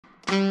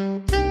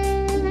Hey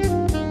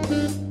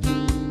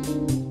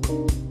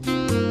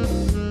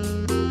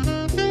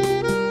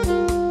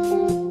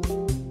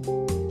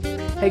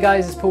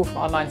guys, it's Paul from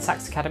online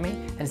Sax Academy,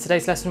 and in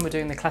today's lesson we're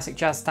doing the classic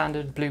jazz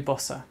standard Blue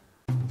Bossa.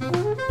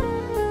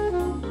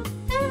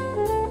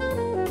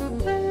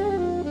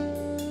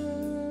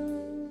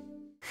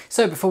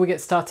 So before we get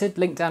started,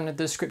 link down in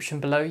the description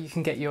below, you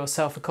can get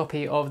yourself a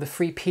copy of the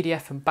free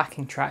PDF and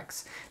backing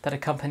tracks that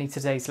accompany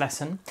today's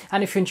lesson.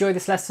 And if you enjoy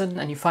this lesson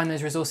and you find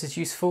those resources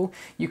useful,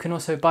 you can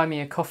also buy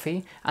me a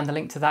coffee, and the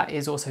link to that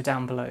is also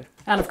down below.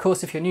 And of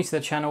course, if you're new to the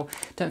channel,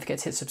 don't forget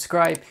to hit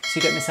subscribe so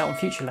you don't miss out on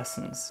future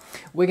lessons.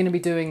 We're going to be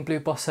doing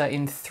Blue Bossa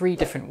in 3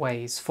 different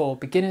ways for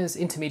beginners,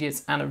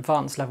 intermediates and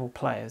advanced level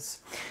players.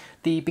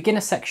 The beginner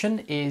section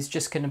is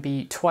just going to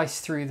be twice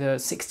through the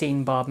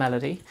 16 bar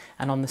melody,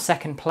 and on the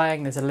second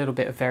playing there's a little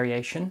bit of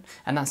variation,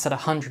 and that's at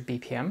 100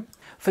 BPM.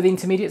 For the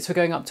intermediates we're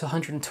going up to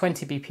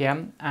 120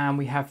 BPM, and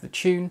we have the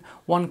tune,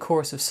 1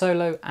 chorus of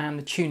solo and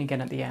the tune again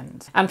at the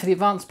end. And for the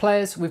advanced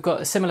players we've got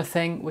a similar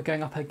thing. We're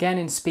going up again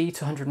in speed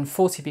to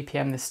 140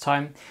 BPM this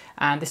time,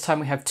 and this time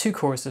we have 2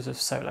 choruses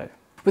of solo.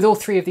 With all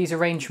 3 of these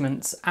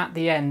arrangements, at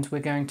the end we're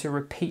going to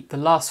repeat the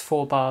last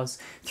 4 bars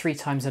 3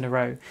 times in a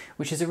row,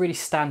 which is a really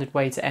standard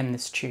way to end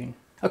this tune.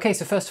 Okay,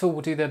 so first of all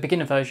we'll do the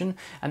beginner version,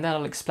 and then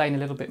I'll explain a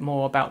little bit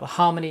more about the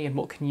harmony and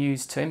what can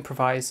use to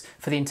improvise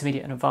for the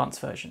intermediate and advanced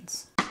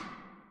versions.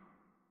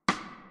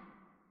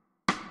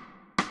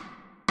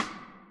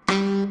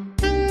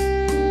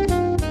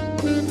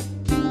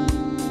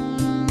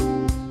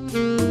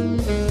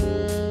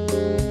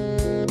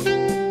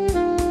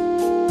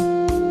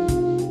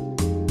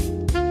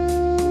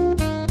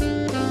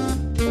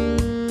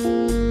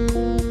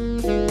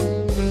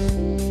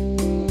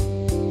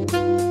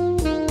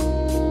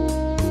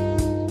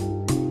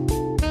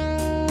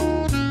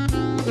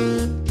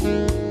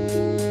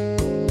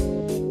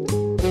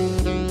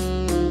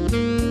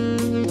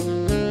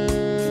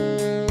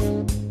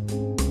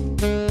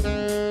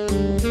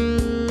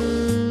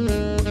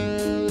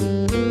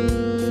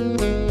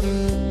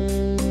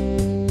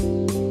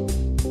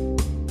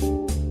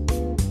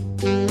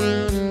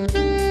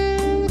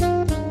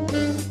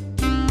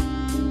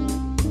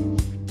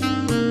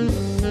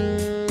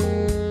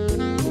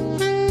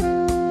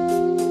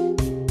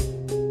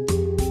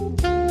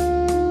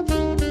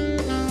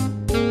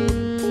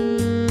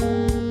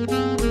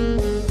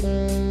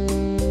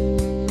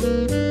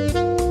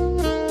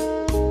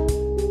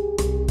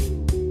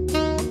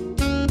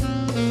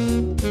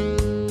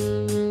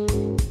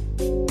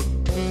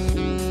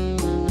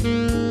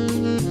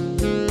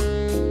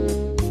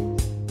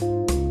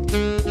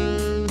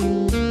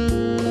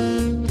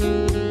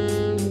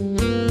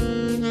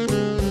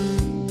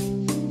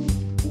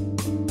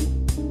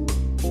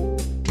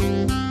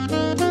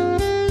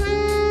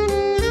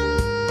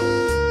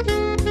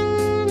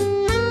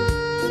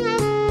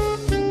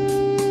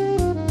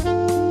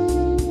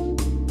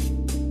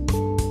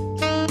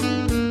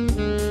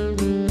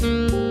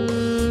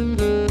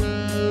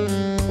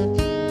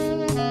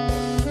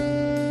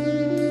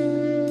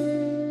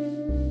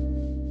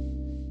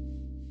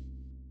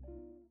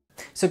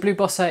 So Blue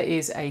Bossa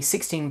is a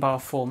 16 bar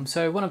form,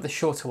 so one of the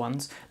shorter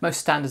ones.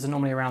 Most standards are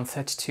normally around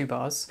 32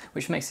 bars,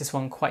 which makes this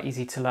one quite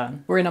easy to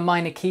learn. We're in a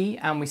minor key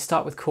and we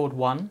start with chord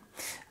 1,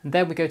 and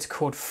then we go to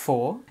chord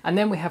 4, and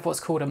then we have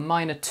what's called a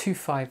minor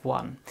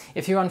 2-5-1.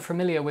 If you're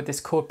unfamiliar with this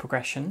chord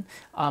progression,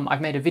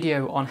 I've made a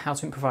video on how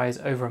to improvise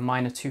over a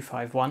minor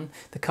 2-5-1.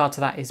 The card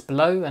to that is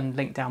below and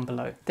linked down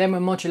below. Then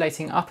we're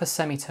modulating up a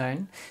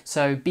semitone,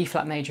 so B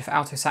flat major for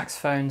alto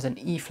saxophones and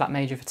E flat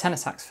major for tenor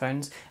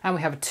saxophones, and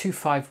we have a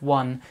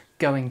 2-5-1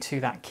 going to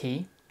that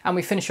key. And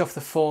we finish off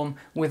the form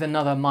with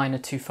another minor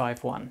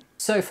 2-5-1.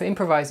 So for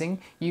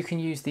improvising, you can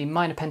use the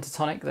minor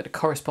pentatonic that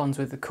corresponds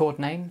with the chord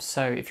name.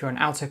 So if you're an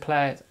alto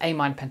player, it's A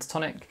minor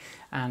pentatonic,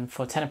 and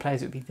for tenor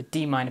players it would be the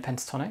D minor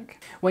pentatonic.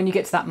 When you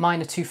get to that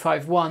minor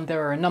 2-5-1,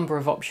 there are a number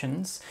of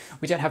options.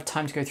 We don't have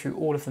time to go through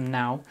all of them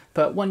now,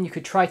 but one you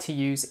could try to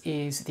use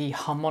is the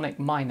harmonic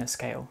minor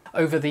scale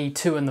over the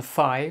 2 and the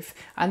 5,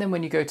 and then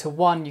when you go to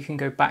 1 you can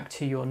go back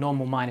to your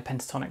normal minor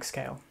pentatonic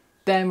scale.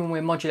 Then when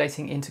we're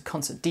modulating into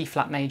concert D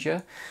flat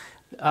major,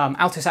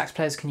 alto sax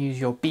players can use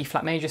your B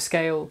flat major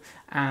scale,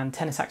 and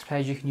tenor sax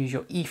players you can use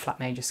your E flat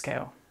major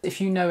scale. If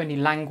you know any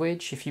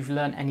language, if you've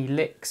learned any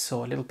licks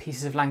or little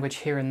pieces of language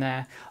here and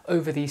there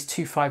over these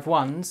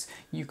 2-5-1s,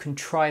 you can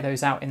try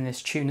those out in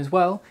this tune as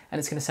well, and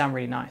it's going to sound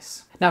really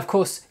nice. Now of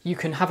course you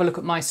can have a look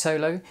at my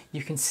solo,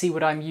 you can see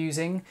what I'm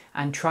using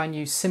and try and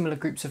use similar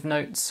groups of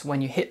notes when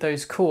you hit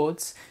those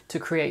chords to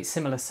create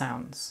similar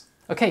sounds.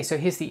 Okay, so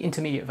here's the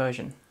intermediate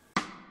version.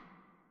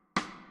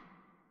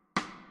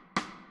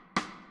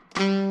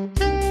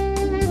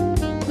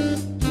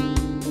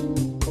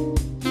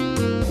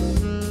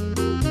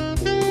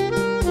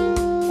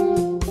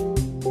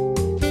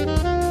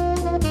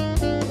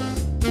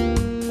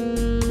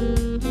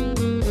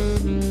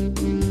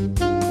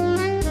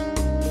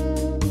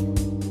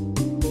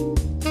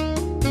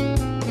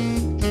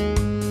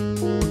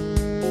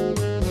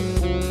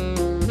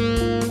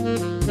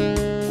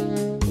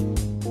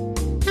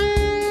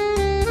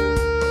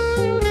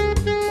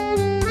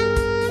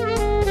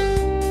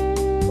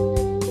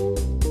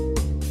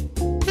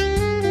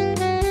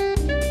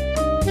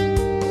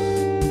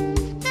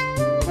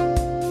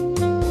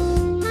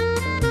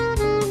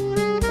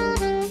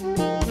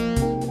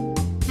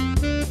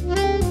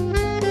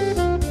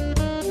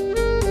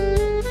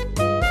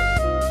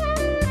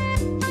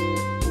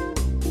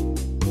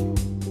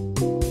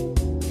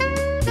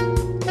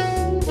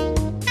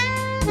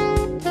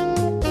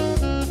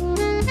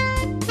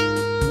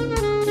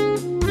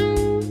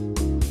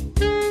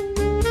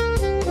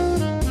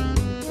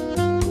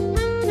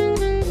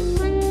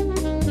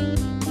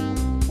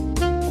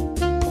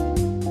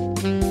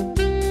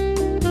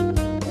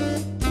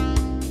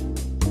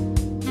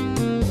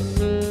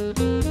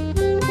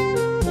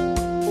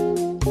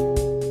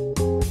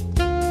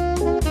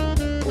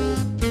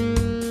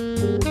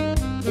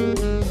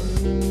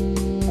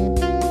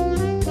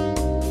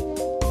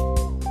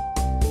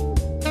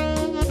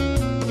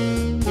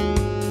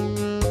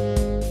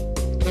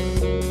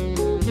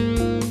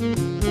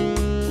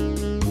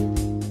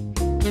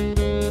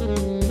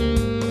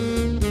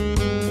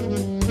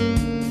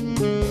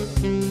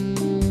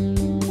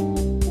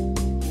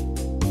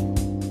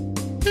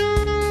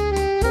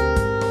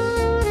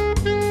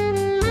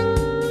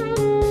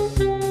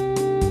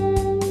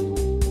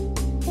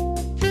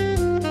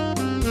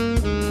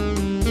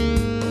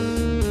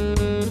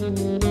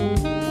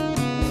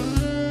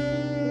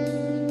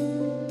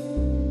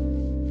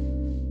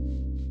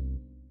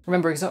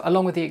 Remember,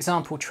 along with the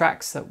example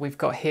tracks that we've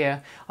got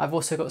here, I've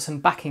also got some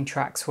backing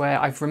tracks where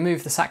I've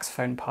removed the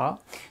saxophone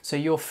part, so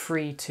you're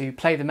free to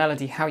play the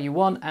melody how you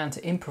want and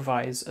to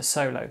improvise a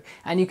solo.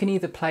 And you can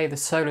either play the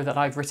solo that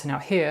I've written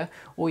out here,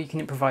 or you can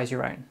improvise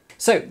your own.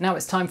 So now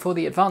it's time for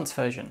the advanced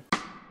version.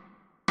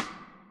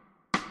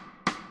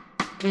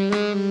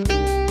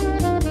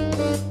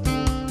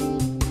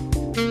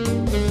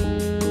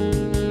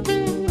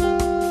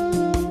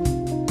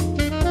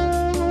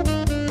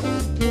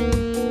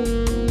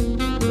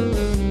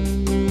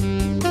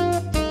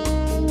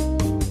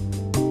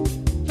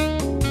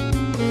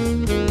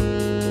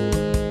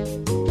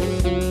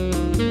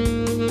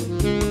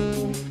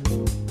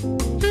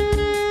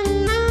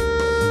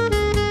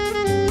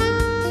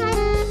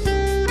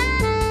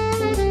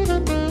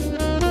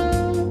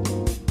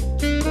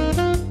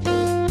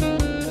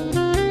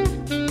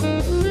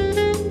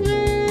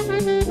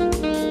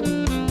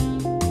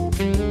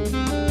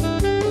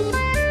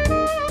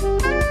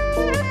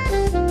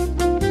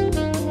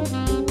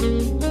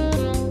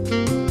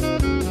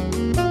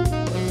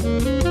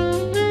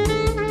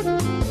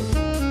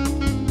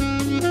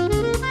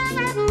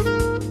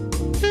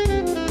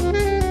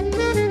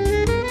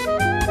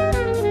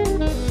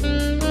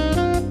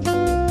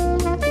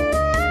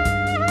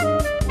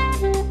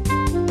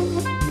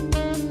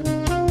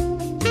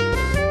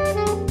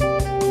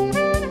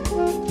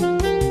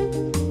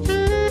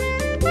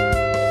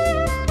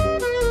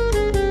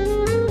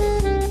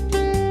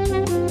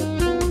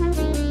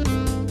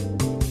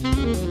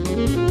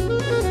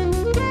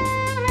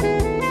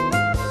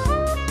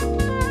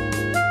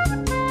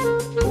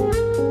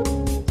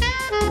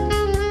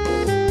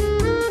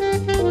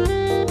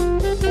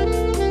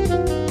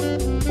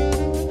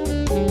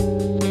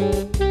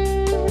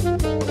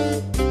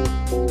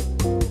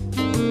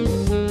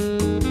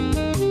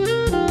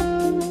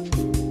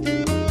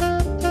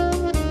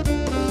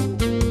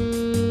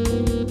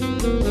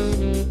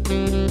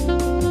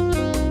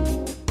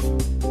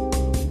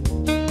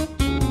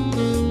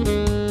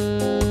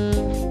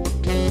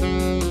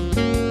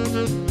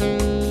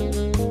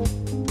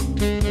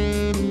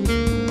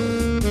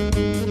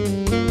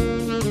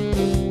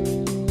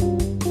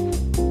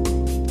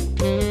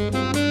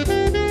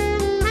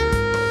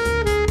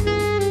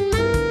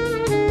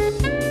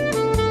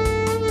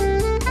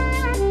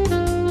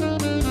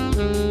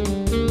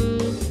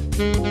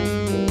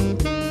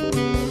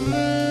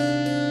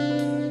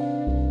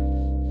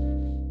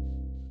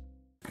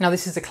 Now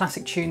this is a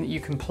classic tune that you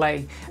can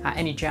play at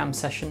any jam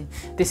session.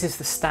 This is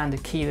the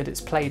standard key that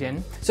it's played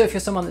in. So if you're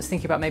someone that's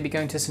thinking about maybe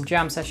going to some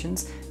jam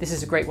sessions, this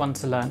is a great one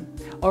to learn.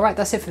 Alright,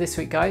 that's it for this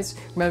week guys.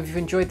 Remember, if you've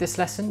enjoyed this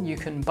lesson, you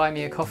can buy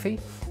me a coffee.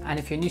 And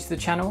if you're new to the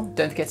channel,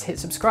 don't forget to hit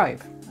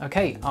subscribe.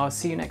 Okay, I'll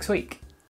see you next week.